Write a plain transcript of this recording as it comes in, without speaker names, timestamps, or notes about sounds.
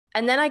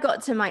And then I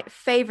got to my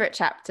favorite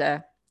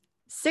chapter.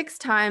 6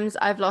 times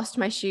I've lost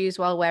my shoes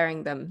while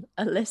wearing them.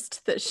 A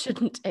list that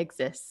shouldn't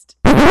exist.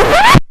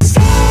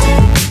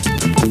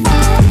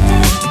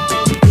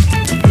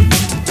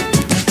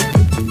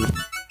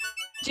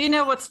 Do you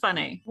know what's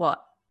funny?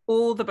 What?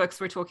 All the books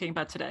we're talking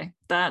about today.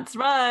 That's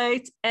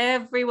right.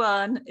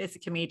 Everyone is a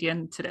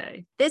comedian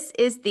today. This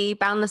is the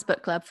Boundless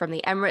Book Club from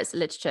the Emirates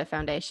Literature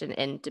Foundation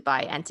in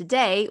Dubai. And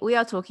today we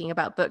are talking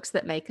about books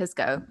that make us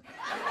go.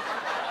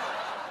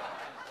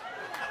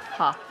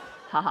 Ha,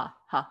 ha, ha,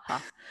 ha,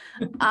 ha.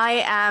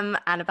 I am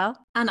Annabelle.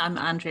 And I'm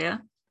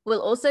Andrea.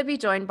 We'll also be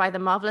joined by the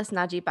marvellous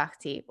Naji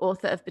Bakhti,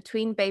 author of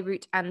Between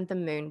Beirut and the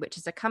Moon, which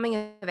is a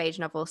coming-of-age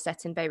novel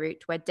set in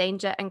Beirut where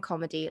danger and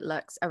comedy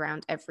lurks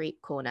around every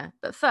corner.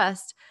 But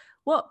first,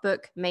 what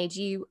book made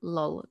you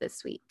lol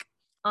this week?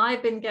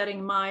 I've been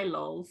getting my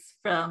lols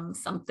from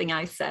Something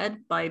I Said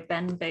by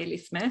Ben Bailey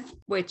Smith,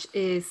 which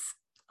is,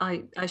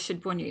 I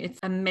should warn you, it's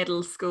a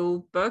middle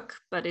school book,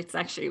 but it's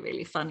actually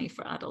really funny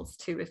for adults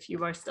too. If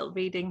you are still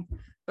reading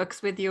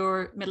books with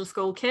your middle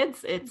school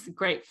kids, it's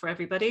great for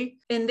everybody.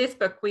 In this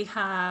book, we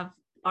have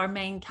our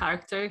main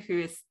character,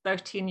 who is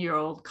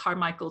 13-year-old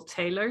Carmichael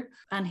Taylor,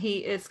 and he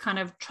is kind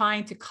of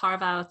trying to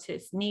carve out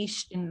his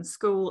niche in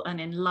school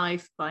and in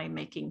life by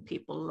making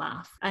people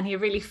laugh. And he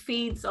really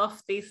feeds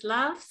off these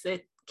laughs.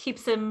 It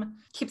keeps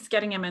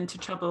getting him into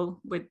trouble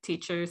with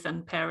teachers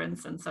and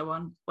parents and so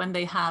on. When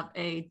they have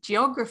a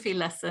geography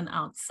lesson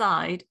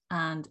outside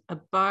and a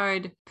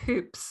bird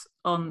poops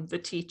on the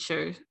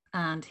teacher,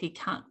 and he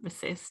can't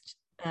resist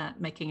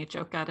making a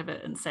joke out of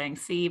it and saying,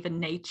 see, even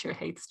nature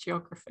hates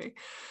geography.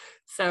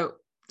 So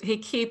he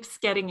keeps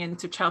getting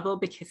into trouble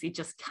because he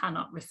just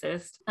cannot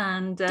resist.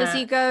 And does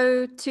he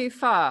go too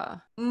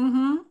far?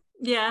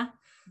 Yeah.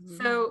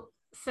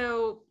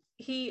 So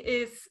he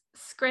is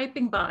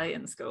scraping by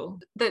in school.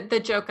 The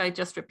joke I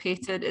just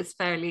repeated is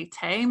fairly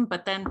tame,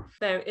 but then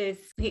there is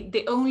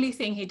the only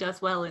thing he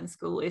does well in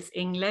school is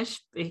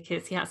English,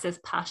 because he has this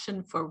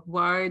passion for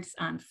words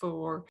and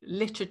for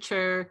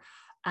literature,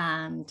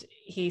 and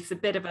he's a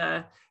bit of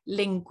a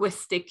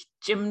linguistic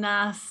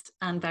gymnast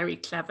and very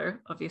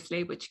clever,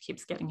 obviously, which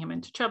keeps getting him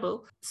into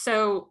trouble.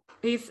 So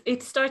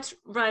it starts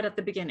right at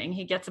the beginning.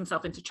 He gets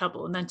himself into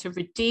trouble, and then to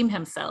redeem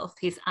himself,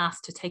 he's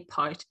asked to take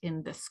part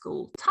in the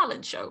school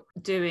talent show,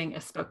 doing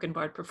a spoken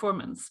word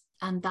performance.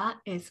 And that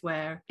is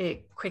where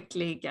it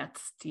quickly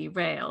gets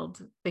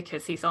derailed,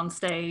 because he's on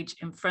stage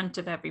in front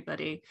of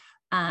everybody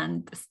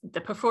and the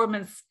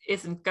performance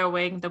isn't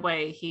going the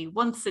way he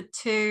wants it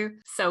to.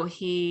 So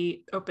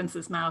he opens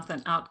his mouth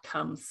and out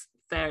comes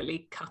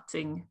fairly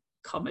cutting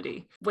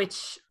comedy,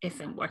 which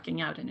isn't working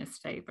out in his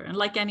favor. And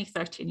like any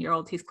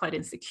 13-year-old, he's quite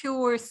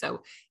insecure.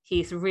 So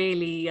he's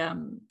really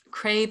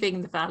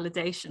craving the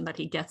validation that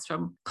he gets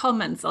from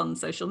comments on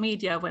social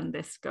media when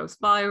this goes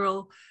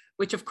viral,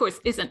 which of course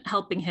isn't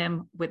helping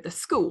him with the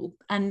school.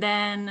 And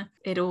then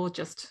it all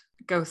just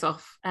goes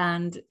off,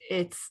 and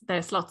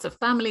there's lots of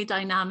family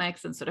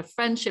dynamics and sort of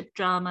friendship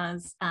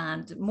dramas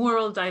and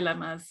moral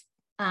dilemmas.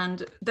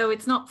 And though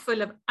it's not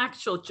full of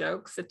actual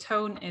jokes, the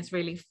tone is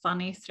really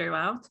funny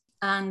throughout.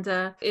 And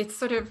it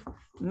sort of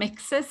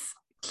mixes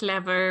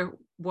clever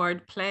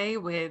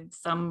wordplay with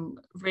some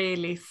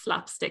really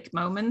slapstick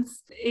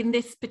moments. In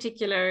this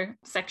particular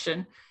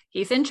section,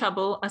 he's in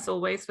trouble, as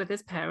always, with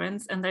his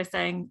parents, and they're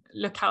saying,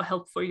 look how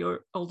helpful your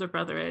older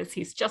brother is.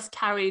 He's just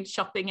carried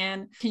shopping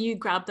in. Can you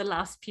grab the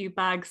last few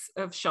bags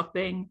of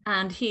shopping?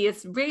 And he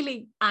is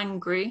really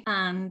angry,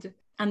 and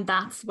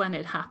that's when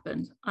it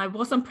happened. I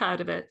wasn't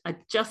proud of it. I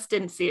just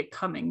didn't see it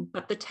coming,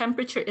 but the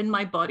temperature in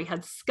my body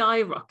had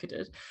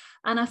skyrocketed.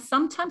 And as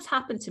sometimes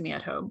happened to me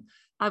at home,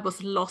 I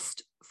was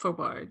lost for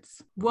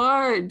words.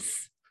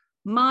 Words,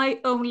 my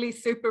only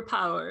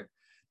superpower.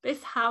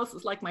 This house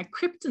was like my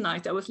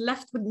kryptonite. I was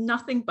left with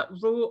nothing but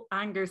raw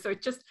anger. So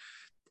it just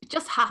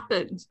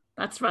happened.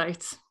 That's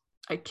right.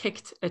 I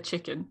kicked a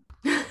chicken.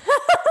 Oh,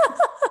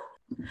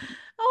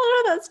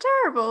 no, that's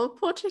terrible.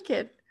 Poor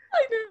chicken.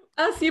 I know.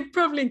 As you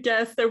probably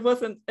guessed, there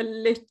wasn't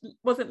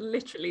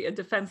literally a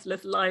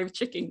defenseless live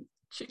chicken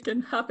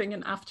having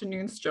an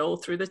afternoon stroll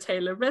through the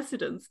Taylor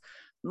residence,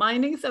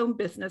 minding its own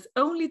business,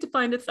 only to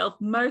find itself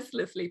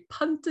mercilessly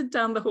punted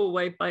down the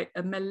hallway by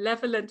a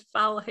malevolent,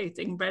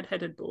 foul-hating,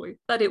 red-headed boy.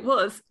 But it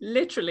was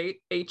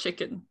literally a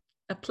chicken,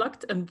 a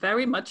plucked and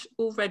very much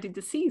already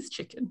deceased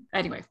chicken.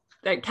 Anyway,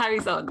 it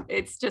carries on.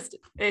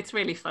 It's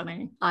really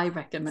funny. I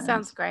recommend.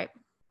 Sounds great.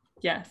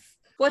 Yes.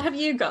 What have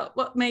you got?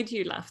 What made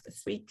you laugh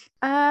this week?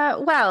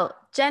 Well,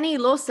 Jenny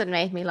Lawson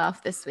made me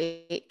laugh this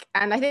week.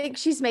 And I think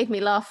she's made me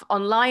laugh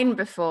online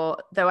before,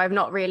 though I've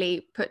not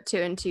really put 2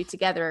 and 2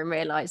 together and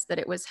realized that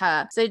it was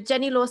her. So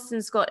Jenny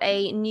Lawson's got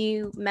a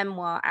new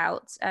memoir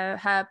out.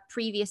 Her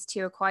previous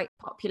 2 are quite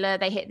popular.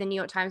 They hit the New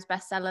York Times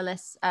bestseller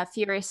list,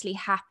 Furiously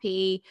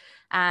Happy.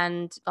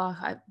 And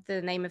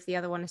the name of the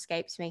other one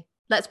escapes me.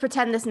 Let's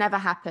Pretend This Never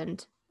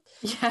Happened.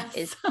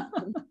 Yes.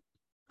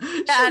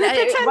 Pretend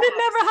it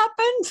never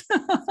happened.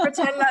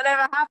 Pretend that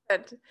never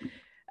happened.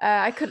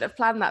 I couldn't have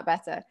planned that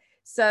better.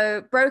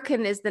 So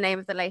Broken is the name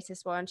of the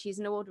latest one. She's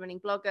an award-winning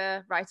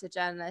blogger, writer,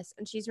 journalist,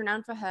 and she's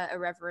renowned for her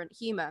irreverent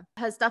humor.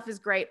 Her stuff is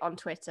great on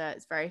Twitter.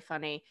 It's very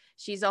funny.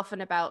 She's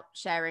often about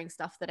sharing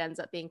stuff that ends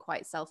up being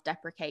quite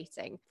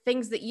self-deprecating.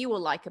 Things that you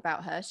will like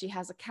about her: she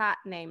has a cat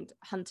named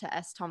Hunter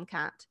S.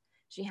 Tomcat.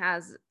 She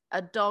has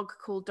a dog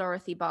called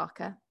Dorothy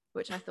Barker,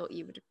 which I thought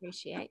you would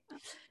appreciate.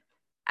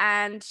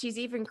 And she's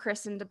even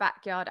christened a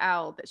backyard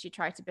owl that she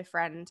tried to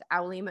befriend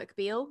Owlie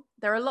McBeal.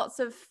 There are lots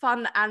of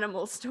fun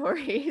animal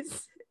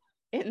stories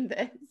in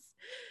this,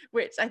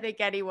 which I think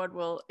anyone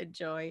will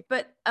enjoy.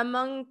 But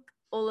among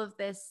all of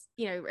this,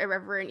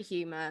 irreverent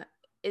humor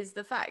is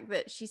the fact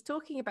that she's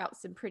talking about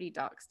some pretty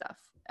dark stuff.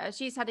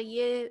 She's had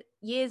a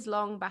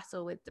years-long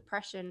battle with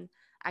depression,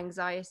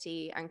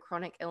 anxiety, and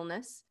chronic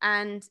illness.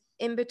 And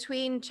in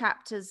between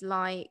chapters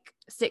like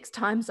 6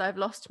 times I've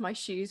lost my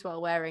shoes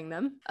while wearing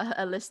them,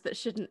 a list that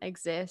shouldn't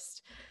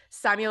exist,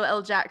 Samuel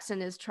L.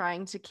 Jackson is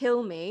trying to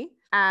kill me,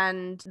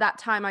 and that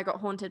time I got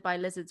haunted by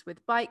lizards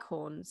with bike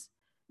horns,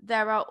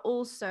 there are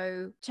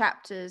also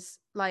chapters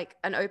like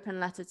an open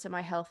letter to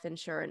my health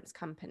insurance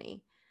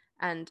company,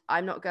 and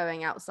I'm not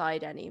going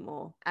outside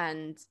anymore,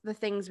 and the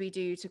things we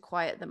do to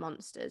quiet the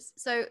monsters.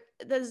 So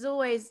it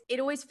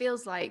always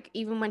feels like,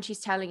 even when she's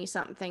telling you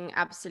something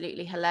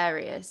absolutely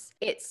hilarious,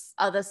 it's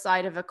other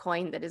side of a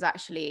coin that is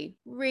actually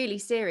really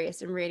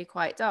serious and really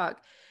quite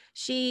dark.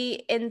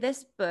 She, in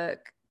this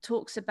book,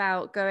 talks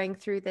about going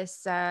through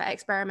this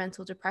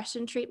experimental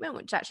depression treatment,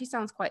 which actually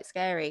sounds quite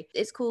scary.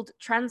 It's called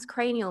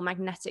transcranial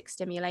magnetic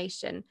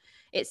stimulation.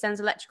 It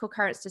sends electrical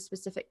currents to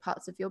specific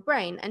parts of your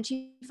brain, and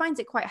she finds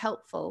it quite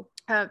helpful.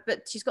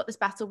 But she's got this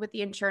battle with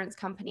the insurance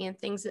company and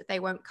things that they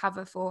won't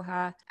cover for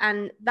her.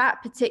 And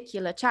that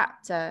particular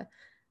chapter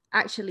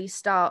actually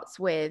starts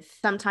with,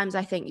 "Sometimes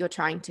I think you're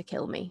trying to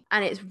kill me."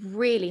 And it's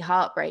really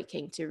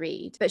heartbreaking to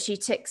read. But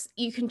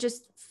you can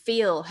just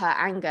feel her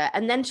anger.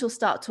 And then she'll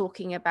start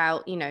talking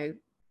about,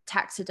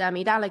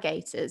 taxidermied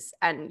alligators,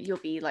 and you'll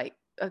be like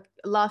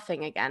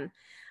laughing again.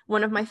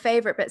 One of my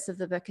favorite bits of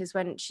the book is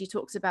when she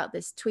talks about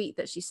this tweet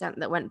that she sent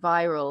that went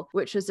viral,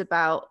 which was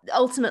about,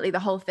 ultimately the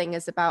whole thing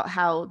is about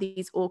how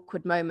these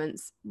awkward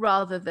moments,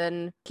 rather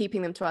than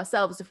keeping them to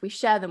ourselves, if we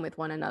share them with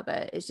one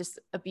another, is just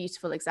a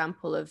beautiful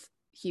example of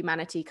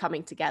humanity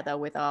coming together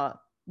with our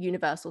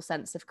universal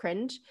sense of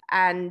cringe.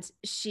 And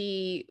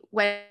she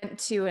went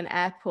to an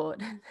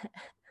airport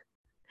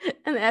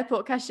and the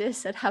airport cashier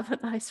said, "Have a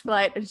nice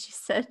flight." And she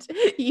said,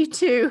 "You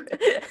too."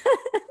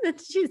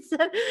 And she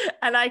said,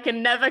 "And I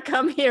can never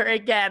come here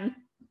again."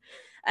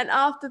 And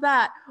after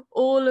that,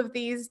 all of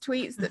these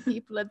tweets that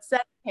people had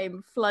sent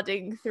came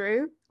flooding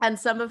through. And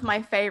some of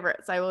my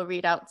favorites I will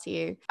read out to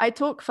you. "I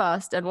talk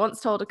fast and once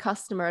told a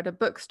customer at a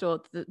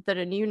bookstore that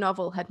a new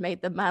novel had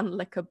made the man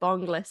lick a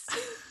bong list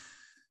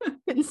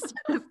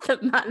instead of the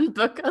man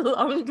book a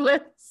long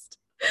list."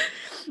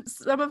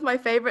 Some of my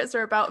favorites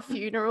are about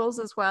funerals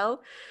as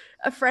well.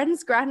 "A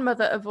friend's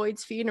grandmother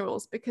avoids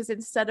funerals because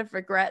instead of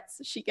regrets,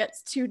 she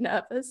gets too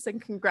nervous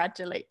and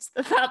congratulates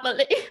the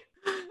family."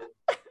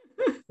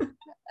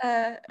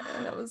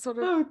 That was sort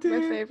of my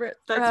favorite.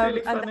 That's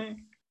really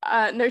funny.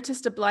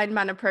 "Noticed a blind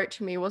man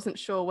approaching me, wasn't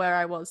sure where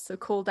I was, so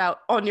called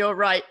out, 'On your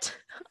right.'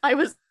 I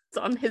was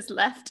on his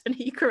left and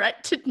he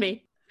corrected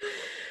me."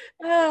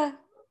 There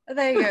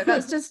you go.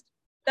 That's just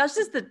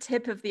the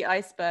tip of the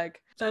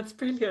iceberg. That's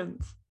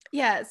brilliant.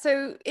 Yeah,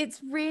 so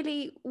it's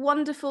really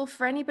wonderful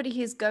for anybody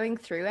who's going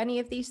through any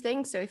of these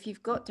things. So if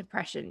you've got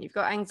depression, you've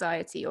got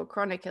anxiety or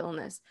chronic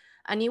illness,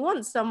 and you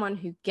want someone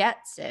who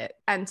gets it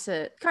and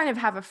to kind of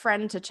have a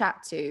friend to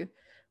chat to,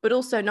 but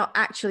also not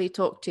actually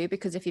talk to,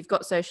 because if you've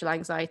got social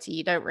anxiety,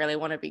 you don't really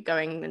want to be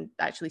going and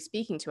actually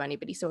speaking to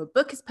anybody. So a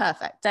book is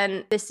perfect.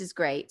 Then this is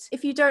great.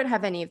 If you don't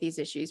have any of these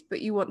issues,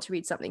 but you want to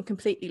read something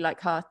completely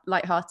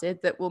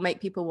lighthearted that will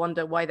make people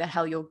wonder why the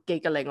hell you're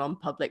giggling on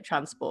public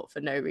transport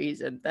for no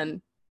reason,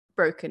 then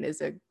Broken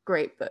is a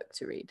great book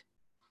to read.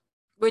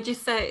 Would you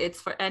say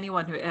it's for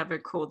anyone who ever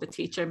called the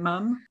teacher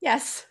mum?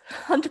 Yes,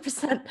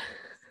 100%.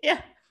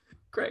 Yeah.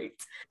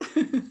 Great.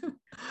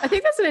 I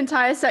think there's an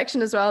entire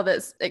section as well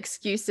that's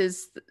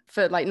excuses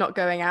for like not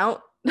going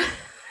out.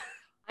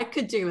 I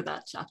could do with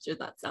that chapter.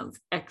 That sounds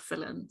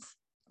excellent,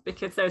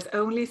 because there's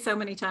only so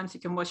many times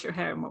you can wash your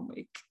hair in 1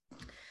 week.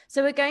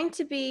 So we're going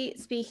to be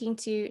speaking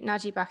to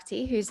Naji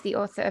Bakhti, who's the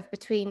author of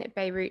Between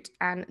Beirut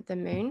and the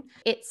Moon.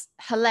 It's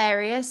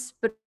hilarious,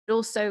 but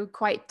also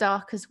quite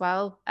dark as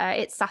well.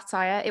 It's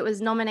satire. It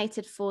was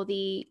nominated for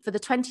the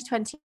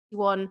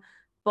 2021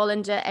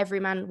 Bollinger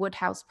Everyman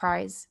Woodhouse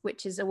Prize,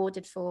 which is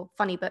awarded for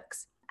funny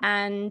books.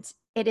 And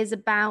it is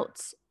about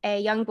a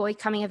young boy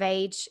coming of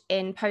age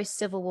in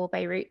post-Civil War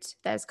Beirut.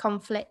 There's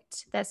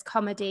conflict, there's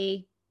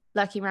comedy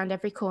lurking around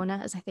every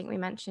corner, as I think we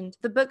mentioned.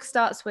 The book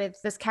starts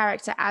with this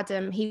character,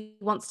 Adam. He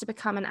wants to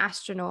become an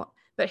astronaut,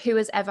 but who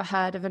has ever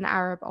heard of an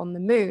Arab on the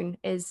moon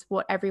is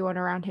what everyone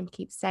around him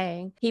keeps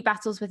saying. He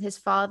battles with his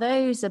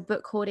father, who's a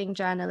book hoarding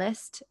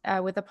journalist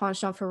with a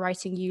penchant for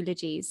writing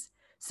eulogies.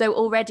 So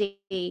already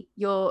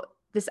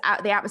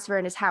the atmosphere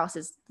in his house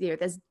is,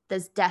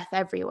 there's death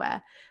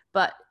everywhere,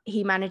 but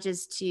he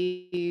manages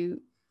to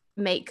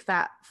make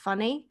that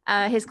funny.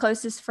 His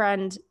closest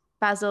friend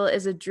Basil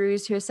is a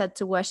Druze who is said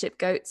to worship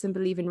goats and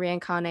believe in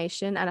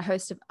reincarnation, and a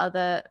host of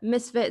other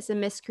misfits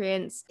and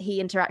miscreants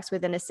he interacts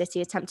with in a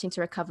city, attempting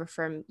to recover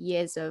from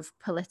years of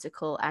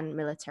political and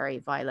military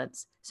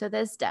violence. So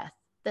there's death,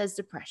 there's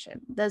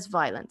depression, there's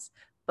violence.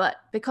 But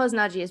because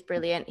Naji is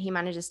brilliant, he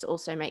manages to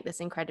also make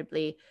this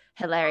incredibly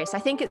hilarious. I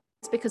think it's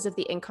because of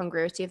the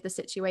incongruity of the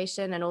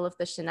situation and all of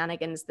the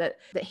shenanigans that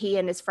he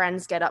and his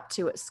friends get up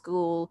to at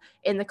school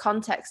in the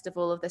context of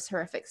all of this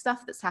horrific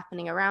stuff that's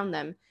happening around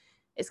them.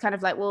 It's kind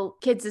of like, well,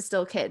 kids are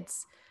still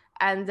kids,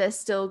 and they're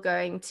still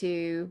going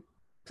to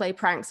play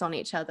pranks on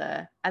each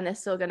other, and they're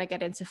still going to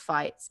get into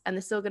fights, and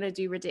they're still going to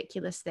do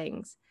ridiculous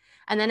things.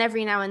 And then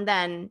every now and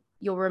then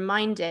you're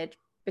reminded,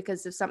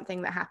 because of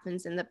something that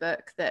happens in the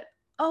book, that,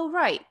 oh,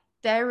 right,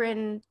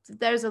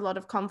 there's a lot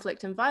of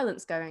conflict and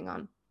violence going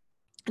on.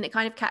 And it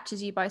kind of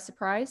catches you by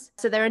surprise.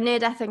 So there are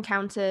near-death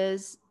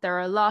encounters, there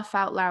are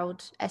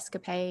laugh-out-loud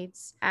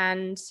escapades,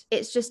 and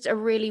it's just a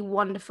really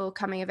wonderful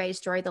coming-of-age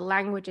story. The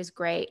language is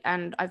great,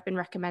 and I've been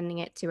recommending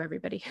it to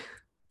everybody.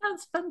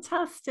 That's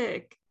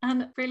fantastic,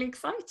 and really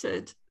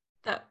excited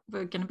that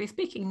we're going to be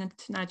speaking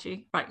to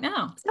Naji right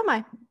now. So am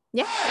I.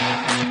 Yeah.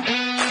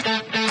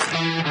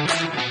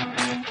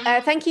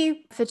 Thank you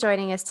for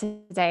joining us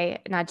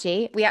today,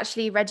 Naji. We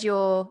actually read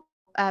your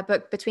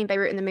book Between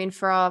Beirut and the Moon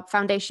for our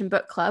foundation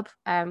book club.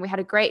 We had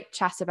a great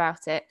chat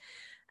about it.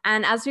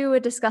 And as we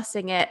were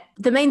discussing it,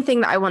 the main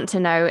thing that I want to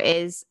know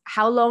is,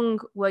 how long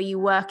were you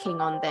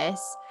working on this?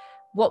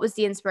 What was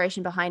the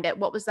inspiration behind it?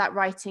 What was that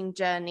writing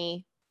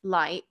journey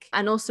like?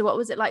 And also, what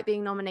was it like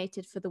being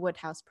nominated for the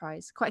Woodhouse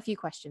Prize? Quite a few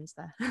questions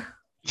there.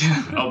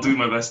 Yeah, I'll do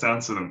my best to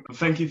answer them.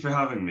 Thank you for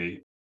having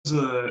me.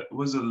 It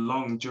was a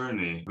long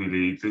journey,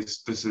 really.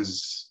 This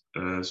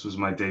was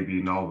my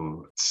debut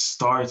novel. It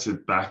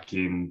started back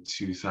in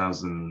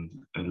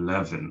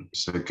 2011,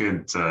 so a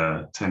good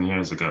 10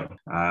 years ago.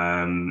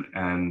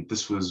 And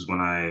this was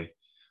when I'd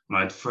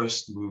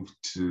first moved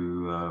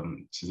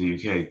to the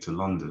UK, to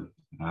London,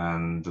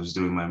 and I was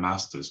doing my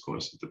master's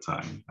course at the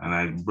time. And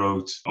I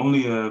wrote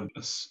only a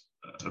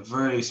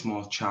very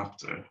small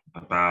chapter,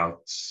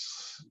 about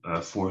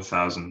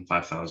 4,000,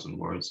 5,000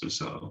 words or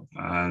so.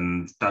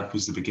 And that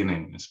was the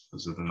beginning, I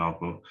suppose, of the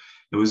novel.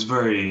 It was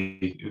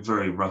very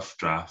rough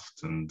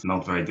draft and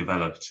not very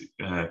developed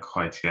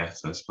quite yet,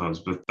 I suppose.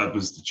 But that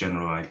was the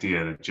general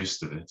idea, the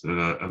gist of it,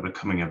 of a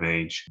coming of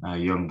age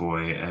young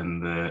boy,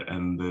 and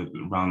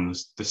around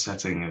the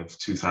setting of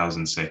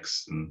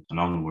 2006 and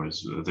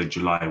onwards, the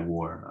July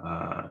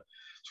War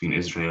between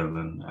Israel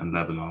and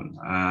Lebanon.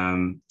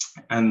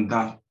 And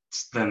that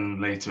then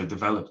later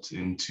developed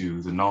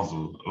into the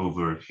novel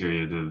over a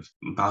period of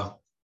about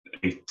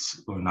 8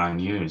 or 9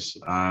 years.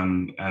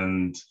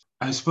 And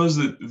I suppose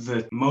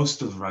that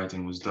most of the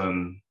writing was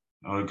done,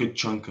 or a good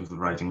chunk of the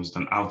writing was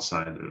done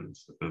outside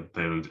of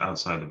Beirut,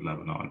 outside of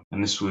Lebanon.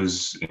 And this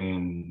was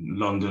in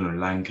London or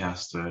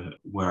Lancaster,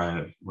 where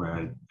I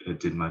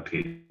did my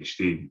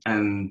PhD.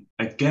 And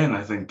again,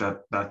 I think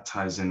that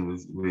ties in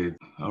with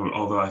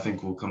although I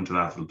think we'll come to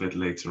that a little bit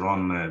later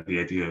on, the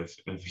idea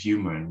of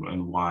humor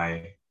and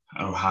why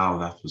or how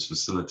that was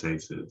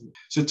facilitated.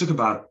 So it took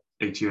about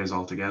 8 years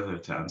altogether,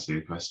 to answer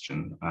your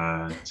question,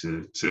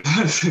 to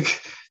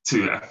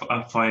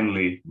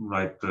finally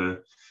write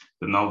the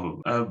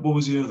novel. What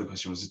was your other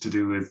question? Was it to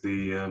do with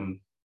the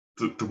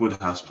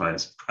Woodhouse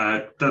Prize?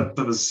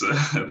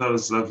 That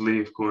was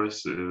lovely. Of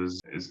course,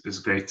 it's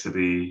great to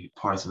be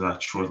part of that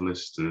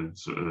shortlist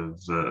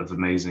of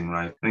amazing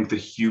writing. I think the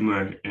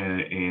humor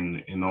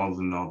in all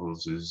the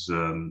novels is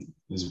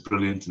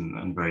brilliant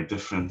and very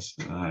different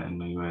in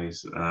many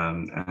ways.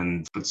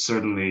 But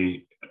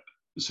certainly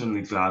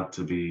glad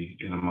to be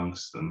in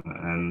amongst them.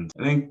 And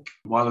I think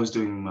while I was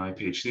doing my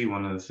PhD,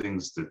 one of the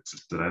things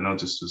that I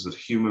noticed was that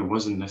humor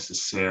wasn't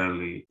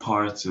necessarily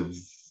part of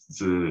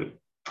the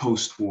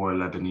post-war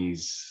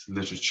Lebanese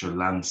literature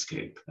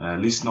landscape, at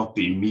least not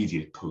the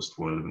immediate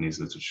post-war Lebanese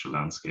literature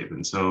landscape.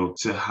 And so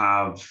to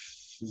have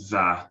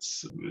that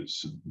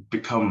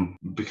become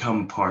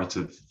part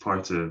of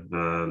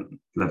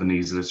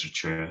Lebanese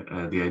literature,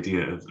 the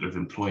idea of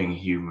employing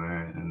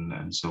humor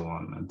and so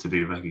on, and to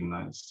be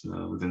recognized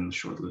within the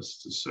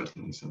shortlist is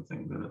certainly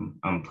something that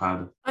I'm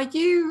proud of. Are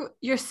you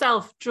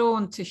yourself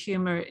drawn to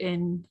humor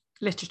in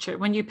literature?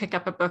 When you pick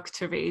up a book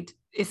to read,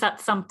 is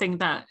that something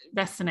that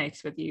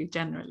resonates with you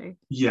generally?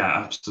 Yeah,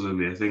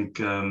 absolutely. I think,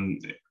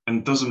 and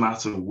it doesn't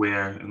matter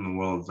where in the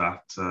world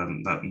that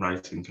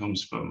writing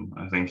comes from.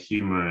 I think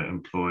humor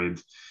employed,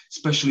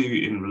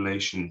 especially in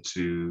relation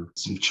to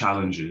some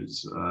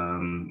challenges,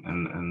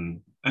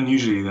 and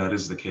usually that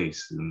is the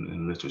case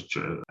in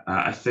literature.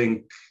 I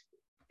think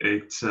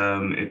it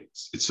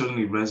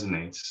certainly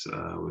resonates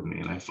with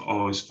me, and I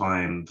always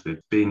find that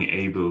being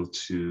able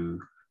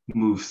to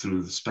move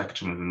through the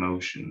spectrum of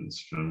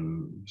emotions,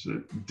 from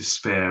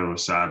despair or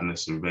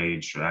sadness or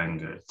rage or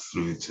anger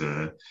through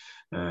to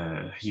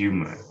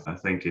humor. I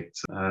think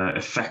it's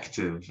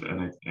effective,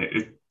 and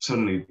it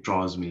certainly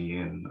draws me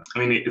in. I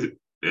mean,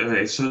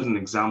 certain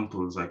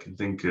examples I can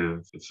think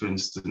of, for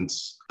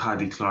instance,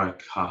 Paddy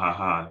Clarke, Ha Ha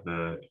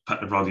Ha,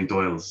 Roddy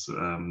Doyle's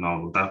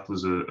novel. That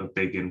was a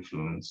big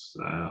influence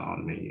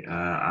on me.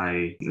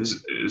 It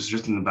was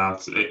written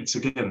about, it's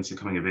a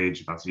coming of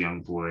age about a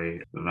young boy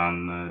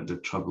around the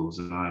Troubles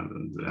in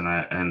Ireland.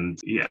 And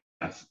yeah,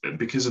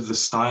 because of the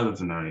style of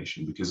the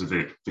narration, because of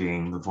it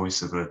being the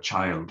voice of a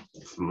child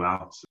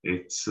throughout,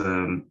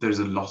 there's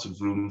a lot of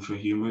room for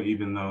humor,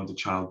 even though the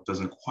child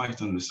doesn't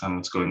quite understand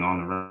what's going on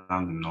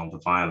around him and all the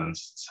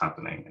violence that's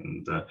happening,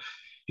 and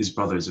his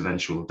brother's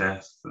eventual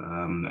death,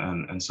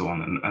 and so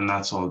on. And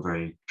that's all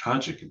very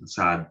tragic and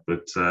sad,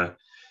 but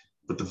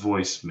the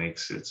voice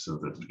makes it so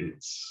that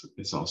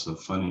it's also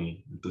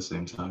funny at the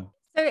same time.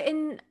 So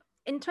in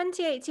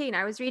 2018,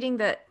 I was reading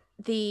that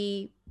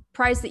the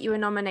prize that you were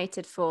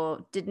nominated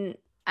for didn't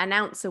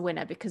announce a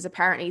winner because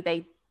apparently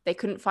they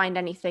couldn't find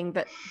anything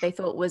that they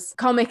thought was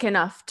comic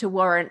enough to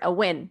warrant a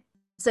win.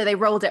 So they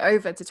rolled it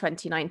over to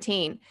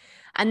 2019.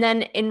 And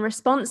then in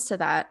response to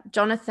that,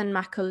 Jonathan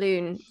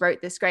McAloon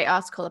wrote this great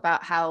article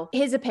about how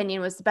his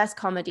opinion was the best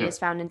comedy is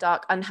found in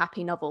dark,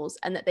 unhappy novels,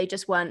 and that they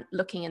just weren't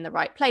looking in the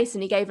right place.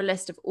 And he gave a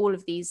list of all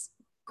of these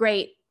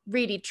great,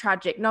 really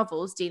tragic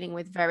novels dealing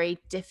with very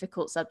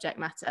difficult subject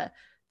matter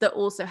that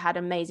also had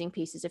amazing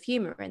pieces of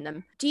humor in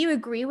them. Do you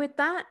agree with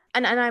that?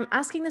 And I'm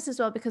asking this as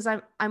well because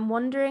I'm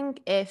wondering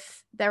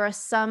if there are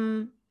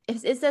some,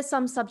 is there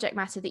some subject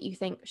matter that you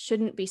think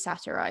shouldn't be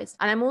satirized?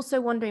 And I'm also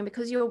wondering,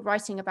 because you're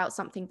writing about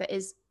something that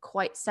is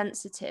quite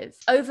sensitive,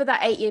 over that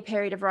 8-year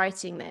period of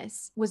writing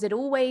this, was it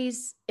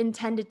always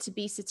intended to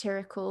be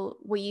satirical?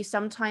 Were you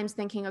sometimes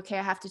thinking, okay,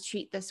 I have to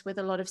treat this with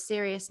a lot of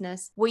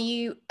seriousness? Were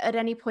you at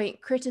any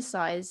point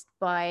criticized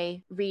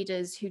by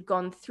readers who'd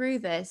gone through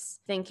this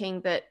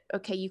thinking that,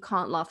 okay, you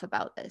can't laugh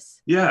about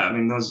this? Yeah, I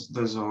mean,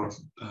 those are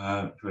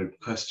great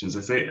questions.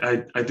 I think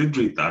I did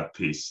read that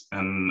piece,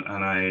 and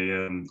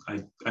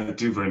I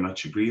do very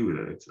much agree with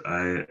it.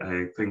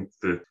 I think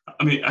that,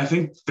 I mean, I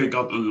think they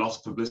got a lot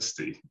of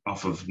publicity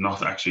off of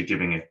not actually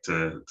giving it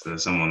to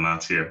someone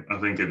that year. I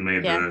think it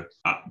made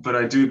but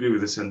I do agree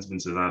with the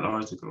sentiments of that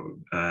article,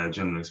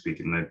 generally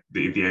speaking, that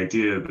the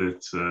idea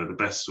that the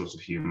best sort of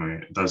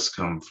humor does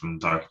come from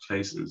dark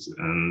places,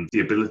 and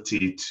the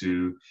ability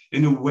to,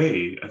 in a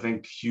way, I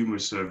think humor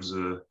serves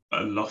a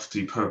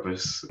lofty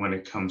purpose when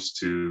it comes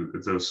to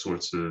those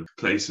sorts of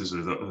places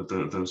or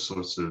those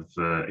sorts of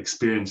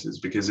experiences,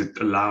 because it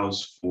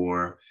allows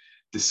for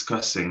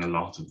discussing a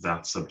lot of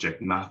that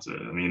subject matter.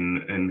 I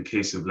mean, in the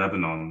case of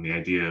Lebanon, the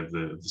idea of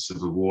the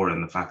civil war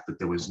and the fact that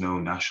there was no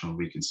national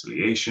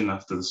reconciliation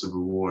after the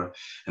civil war,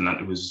 and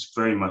that it was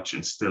very much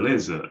and still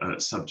is a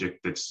subject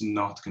that's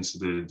not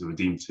considered or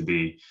deemed to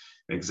be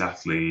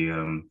exactly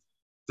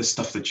the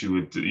stuff that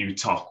you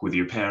talk with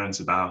your parents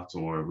about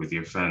or with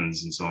your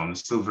friends and so on. It's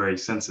still very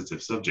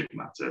sensitive subject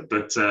matter,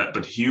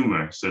 but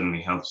humor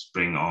certainly helps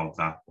bring all of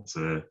that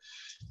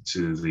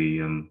to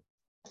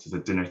the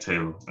dinner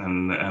table,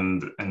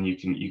 and you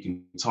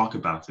can talk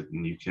about it,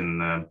 and you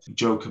can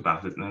joke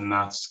about it, and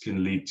that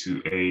can lead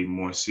to a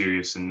more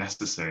serious and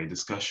necessary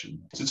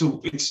discussion.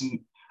 So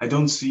I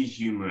don't see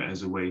humor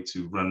as a way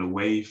to run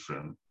away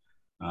from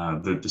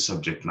the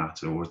subject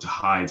matter, or to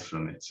hide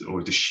from it,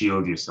 or to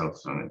shield yourself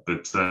from it,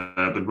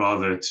 but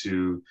rather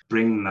to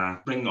bring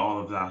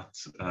all of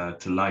that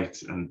to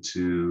light, and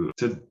to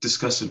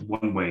discuss it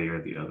one way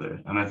or the other.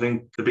 And I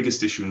think the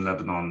biggest issue in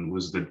Lebanon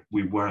was that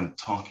we weren't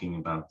talking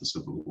about the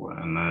civil war,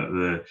 and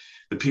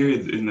the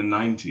period in the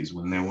 90s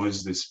when there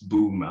was this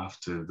boom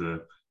after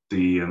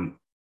the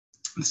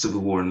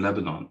civil war in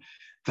Lebanon.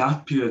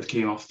 That period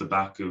came off the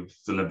back of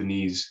the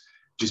Lebanese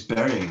just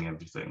burying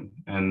everything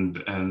and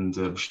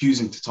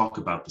refusing to talk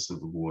about the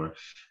civil war,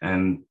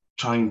 and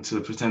trying to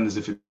pretend as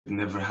if it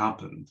never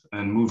happened,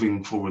 and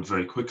moving forward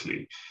very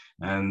quickly.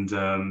 And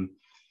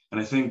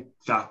I think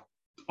that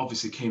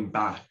obviously came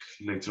back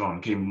later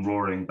on, came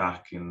roaring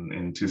back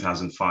in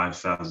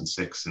 2005,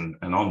 2006 and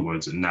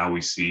onwards. And now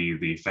we see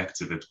the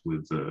effects of it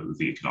with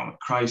the economic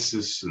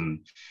crisis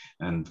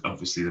and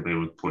obviously the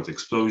Beirut port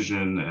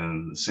explosion,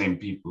 and the same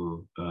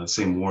people,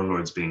 same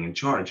warlords being in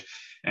charge.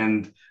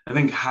 And I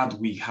think had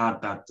we had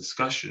that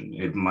discussion,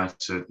 it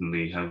might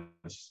certainly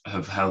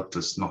have helped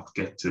us not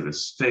get to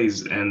this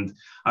phase. And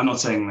I'm not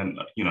saying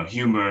that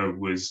humor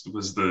was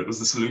the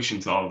solution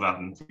to all of that,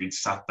 and if we'd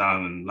sat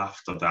down and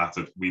laughed at that,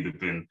 we'd have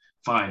been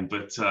fine.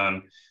 But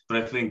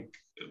I think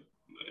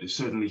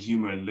certainly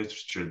humor in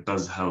literature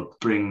does help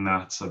bring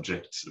that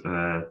subject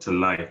to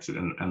light,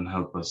 and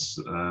help us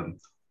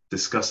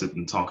discuss it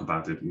and talk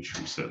about it, which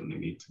we certainly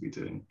need to be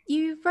doing.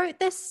 You wrote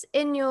this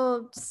in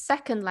your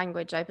second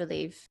language, I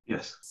believe.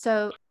 Yes.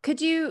 So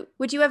would you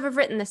ever have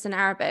written this in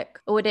Arabic,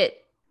 or would it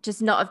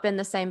just not have been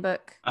the same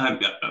book?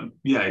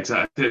 Yeah,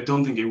 exactly. I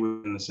don't think it would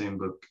have been the same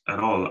book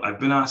at all. I've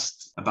been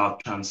asked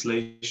about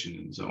translation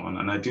and so on,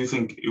 and I do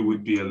think it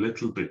would be a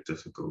little bit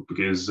difficult,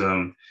 because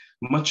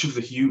much of the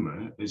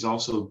humor is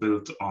also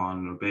built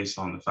on, or based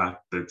on, the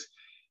fact that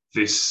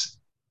this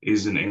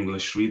is an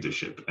English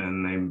readership,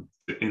 and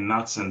they, in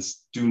that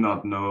sense, do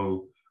not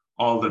know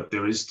all that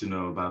there is to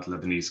know about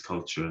Lebanese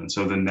culture. And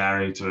so the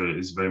narrator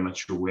is very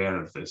much aware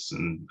of this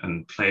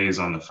and plays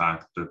on the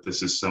fact that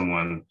this is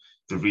someone,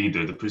 the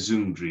reader, the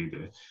presumed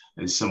reader,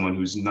 is someone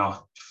who's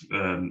not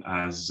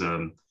as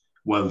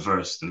well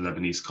versed in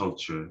Lebanese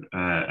culture,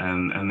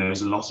 and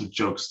there's a lot of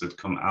jokes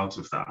that come out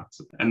of that.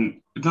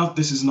 And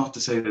this is not to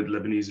say that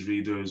Lebanese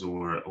readers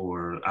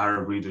or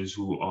Arab readers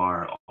who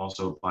are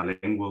also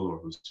bilingual or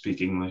who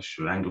speak English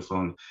or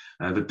Anglophone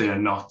that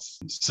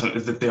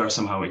they are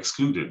somehow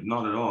excluded.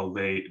 Not at all.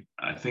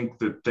 I think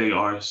that they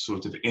are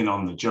sort of in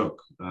on the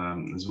joke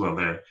as well.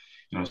 They're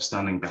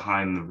standing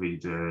behind the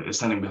reader,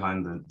 standing behind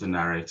the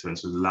narrator, and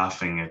sort of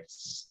laughing at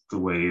the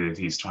way that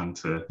he's trying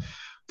to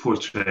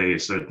portray a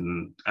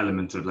certain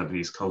element of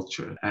Lebanese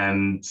culture.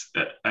 And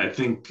I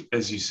think,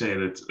 as you say,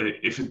 that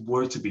if it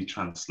were to be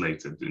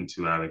translated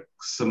into Arabic,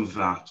 some of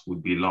that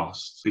would be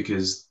lost,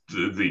 because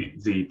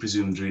the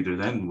presumed reader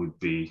then would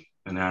be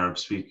an Arab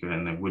speaker,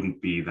 and there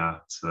wouldn't be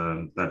that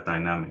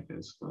dynamic,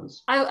 I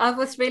suppose. I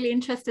was really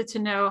interested to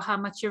know how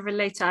much you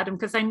relate to Adam,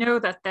 because I know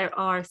that there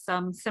are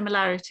some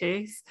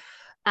similarities.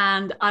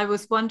 And I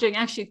was wondering,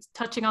 actually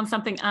touching on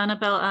something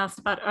Annabelle asked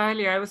about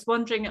earlier, I was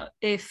wondering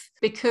if,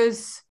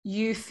 because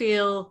you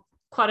feel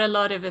quite a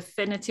lot of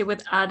affinity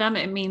with Adam,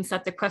 it means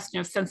that the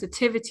question of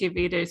sensitivity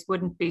readers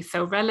wouldn't be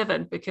so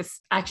relevant, because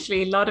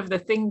actually a lot of the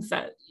things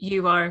that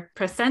you are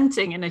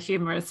presenting in a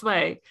humorous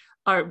way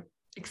are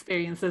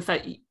experiences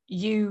that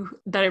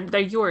they're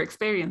your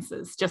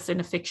experiences, just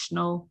in a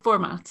fictional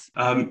format.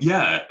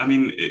 Yeah, I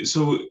mean,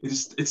 so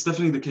it's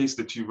definitely the case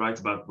that you write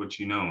about what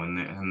you know,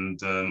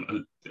 and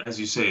as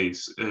you say,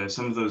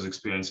 some of those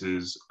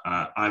experiences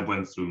I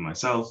went through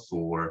myself,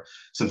 or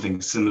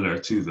something similar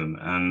to them,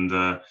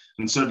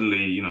 and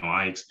certainly,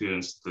 I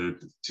experienced the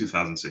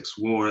 2006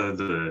 war,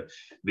 the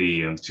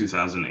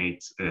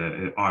 2008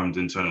 armed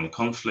internal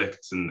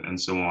conflict,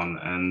 and so on,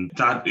 and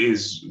that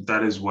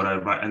is what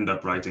I end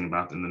up writing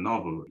about in the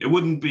novel. It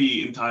wouldn't be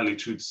entirely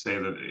true to say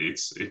that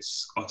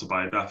it's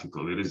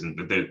autobiographical. It isn't.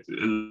 A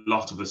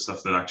lot of the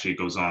stuff that actually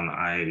goes on,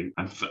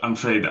 I'm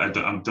afraid I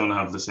don't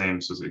have the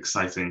same sort of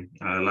exciting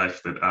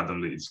life that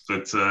Adam leads,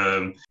 but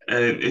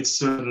it's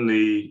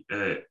certainly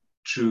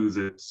true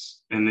that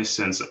in this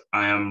sense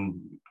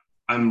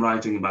I'm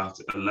writing about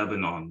a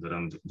Lebanon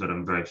that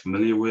I'm very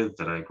familiar with,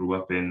 that I grew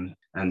up in,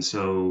 and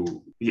so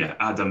yeah,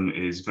 Adam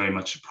is very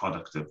much a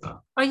product of that.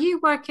 Are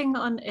you working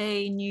on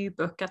a new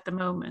book at the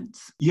moment?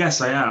 Yes,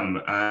 I am,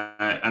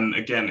 and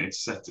again,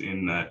 it's set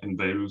in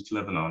Beirut,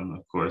 Lebanon,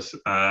 of course,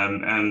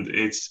 and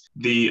it's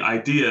the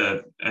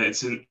idea.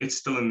 It's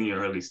still in the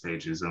early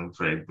stages, I'm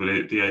afraid, but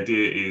the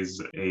idea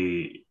is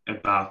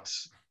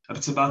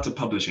it's about a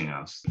publishing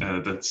house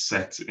that's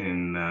set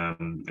in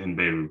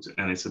Beirut,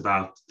 and it's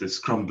about this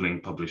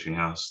crumbling publishing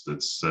house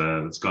that's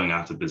going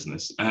out of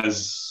business,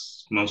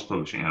 as most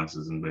publishing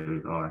houses in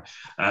Beirut are,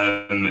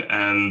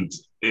 and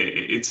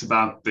it's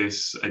about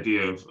this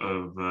idea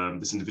of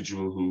this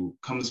individual who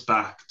comes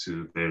back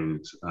to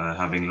Beirut,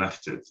 having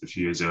left it a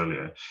few years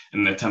earlier,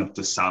 in an attempt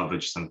to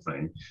salvage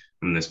something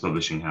from this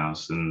publishing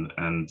house, and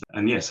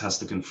yes, has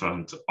to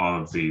confront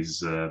all of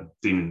these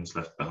demons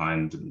left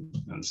behind,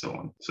 and so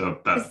on. So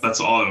that's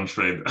all I'm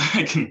afraid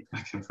I can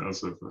tell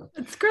so far.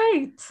 It's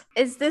great.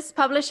 Is this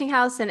publishing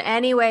house in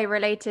any way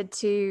related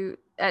to?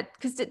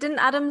 Because didn't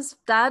Adam's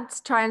dad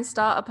try and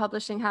start a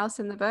publishing house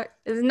in the book?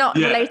 It's not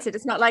related.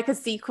 It's not like a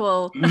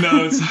sequel.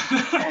 No,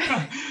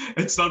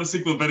 it's not a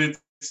sequel, but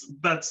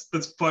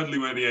that's partly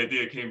where the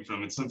idea came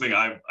from. It's something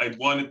I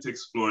wanted to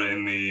explore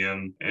in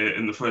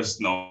the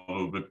first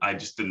novel, but I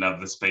just didn't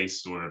have the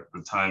space or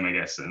the time, I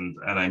guess, and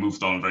I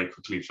moved on very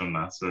quickly from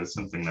that. So it's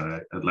something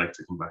that I'd like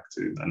to come back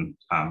to, and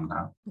am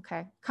now.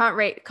 Okay,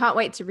 can't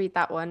wait to read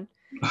that one.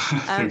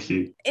 Thank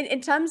you.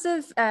 In terms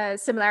of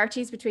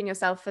similarities between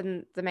yourself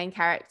and the main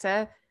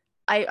character,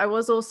 I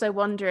was also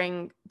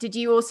wondering, did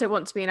you also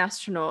want to be an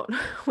astronaut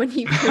when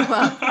you grew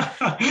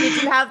up?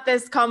 Did you have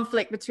this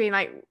conflict between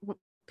like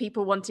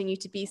people wanting you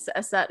to be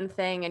a certain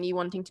thing and you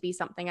wanting to be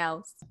something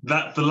else?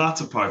 The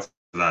latter part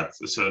of that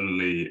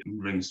certainly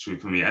rings true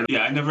for me.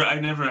 I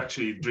never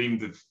actually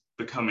dreamed of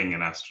becoming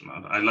an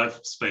astronaut. I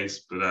loved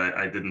space, but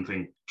I didn't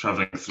think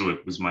traveling through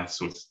it was my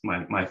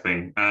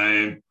thing.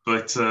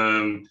 But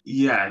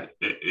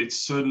it's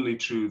certainly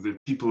true that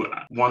people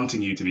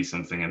wanting you to be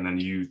something and then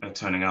you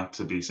turning out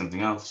to be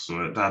something else,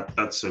 or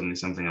that's certainly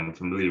something I'm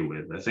familiar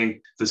with. I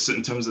think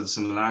in terms of the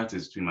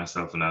similarities between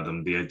myself and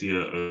Adam, the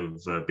idea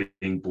of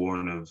being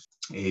born of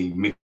a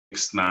mixed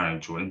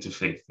marriage or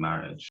interfaith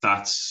marriage,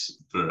 that's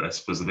I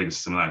suppose the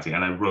biggest similarity.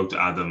 And I wrote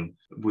Adam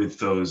with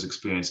those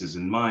experiences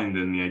in mind,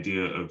 and the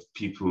idea of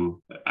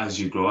people, as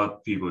you grow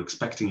up, people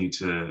expecting you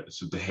to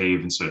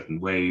behave in certain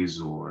ways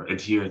or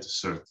adhere to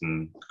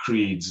certain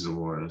creeds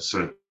or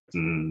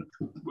certain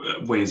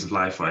ways of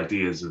life or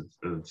ideas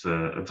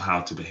of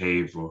how to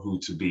behave or who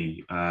to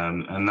be,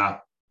 and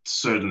that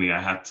certainly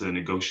I had to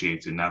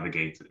negotiate to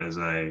navigate as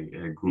I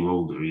grew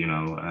older,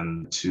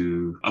 and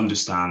to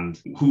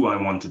understand who I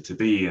wanted to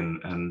be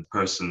and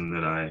person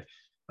that I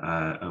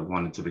I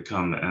wanted to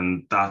become.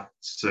 And that's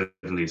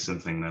certainly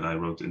something that I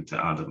wrote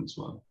into Adam as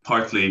well.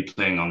 Partly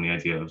playing on the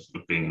idea of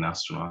being an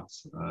astronaut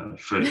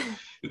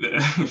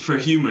for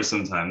humor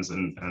sometimes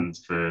and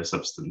for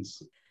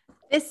substance.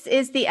 This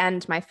is the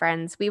end, my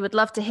friends. We would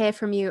love to hear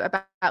from you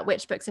about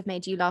which books have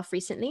made you laugh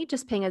recently.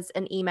 Just ping us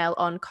an email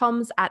on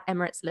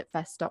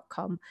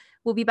comms@emirateslitfest.com.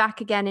 We'll be back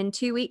again in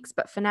 2 weeks,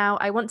 but for now,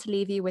 I want to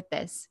leave you with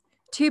this.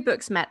 2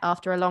 books met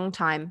after a long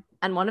time,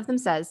 and one of them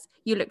says,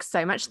 "You look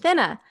so much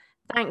thinner."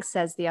 "Thanks,"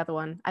 says the other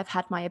one. "I've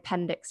had my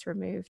appendix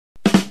removed."